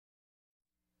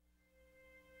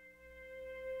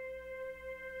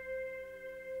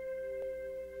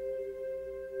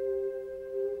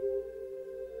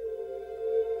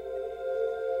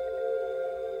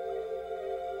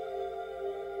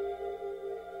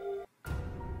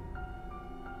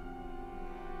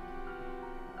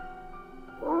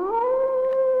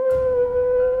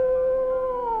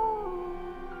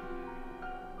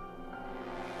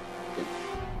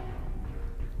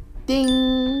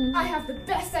have the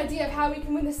best idea of how we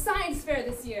can win the science fair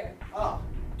this year. Ah,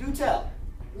 do tell.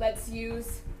 Let's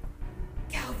use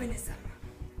Galvanism.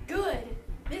 Good.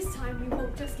 This time we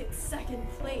won't just get second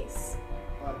place.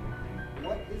 But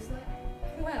what is that?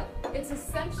 Well, it's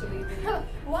essentially the...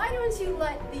 Why don't you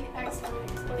let the expert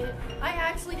explain it? I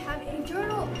actually have a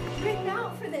journal written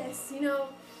out for this, you know.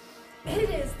 It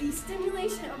is the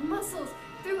stimulation of muscles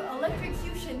through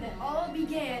electrocution that all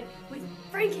began with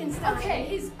Frankenstein.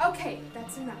 Okay,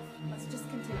 that's enough. Let's just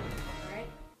continue, alright?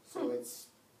 So it's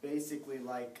basically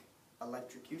like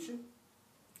electrocution?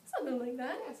 Something like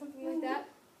that. Yeah, something like that.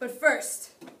 But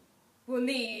first, we'll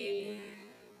need...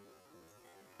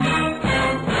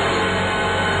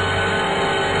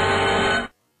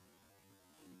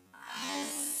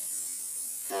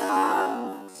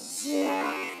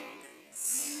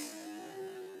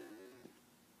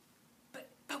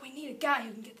 But we need a guy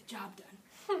who can get the job done.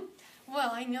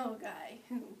 Well, I know a guy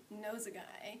who knows a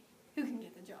guy who can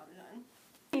get the job done.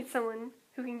 Need someone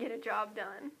who can get a job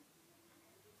done.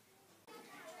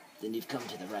 Then you've come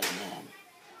to the right man.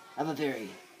 I have a very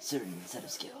certain set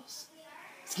of skills.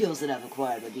 Skills that I've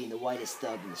acquired by being the whitest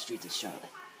thug in the streets of Charlotte.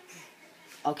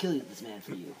 I'll kill this man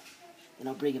for you, and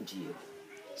I'll bring him to you,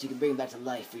 so you can bring him back to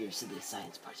life for your silly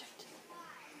science project.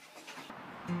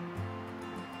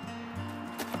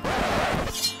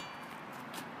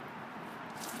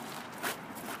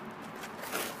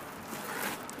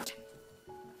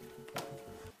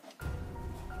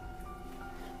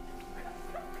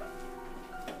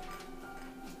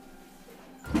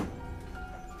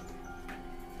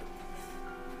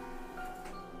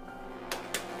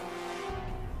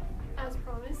 As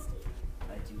promised.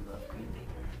 I do love green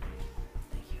paper.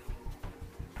 Thank you.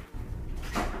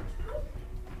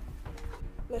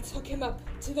 Let's hook him up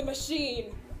to the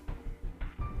machine.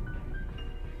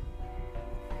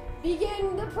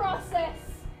 Begin the process.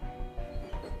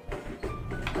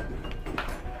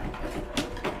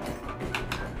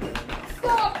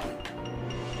 Stop!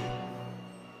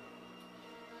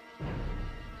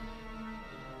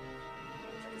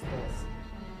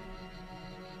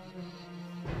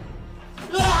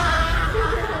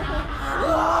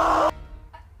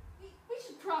 We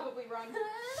should probably run.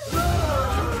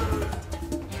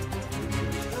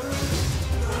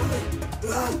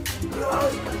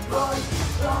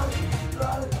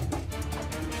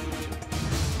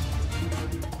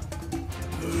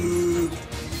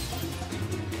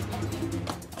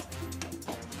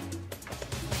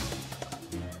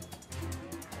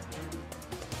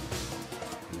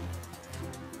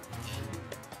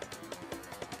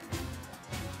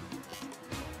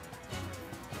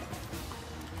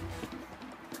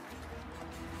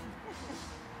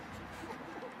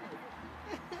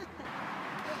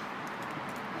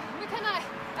 McKenna,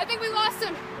 I think we lost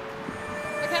him.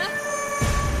 McKenna?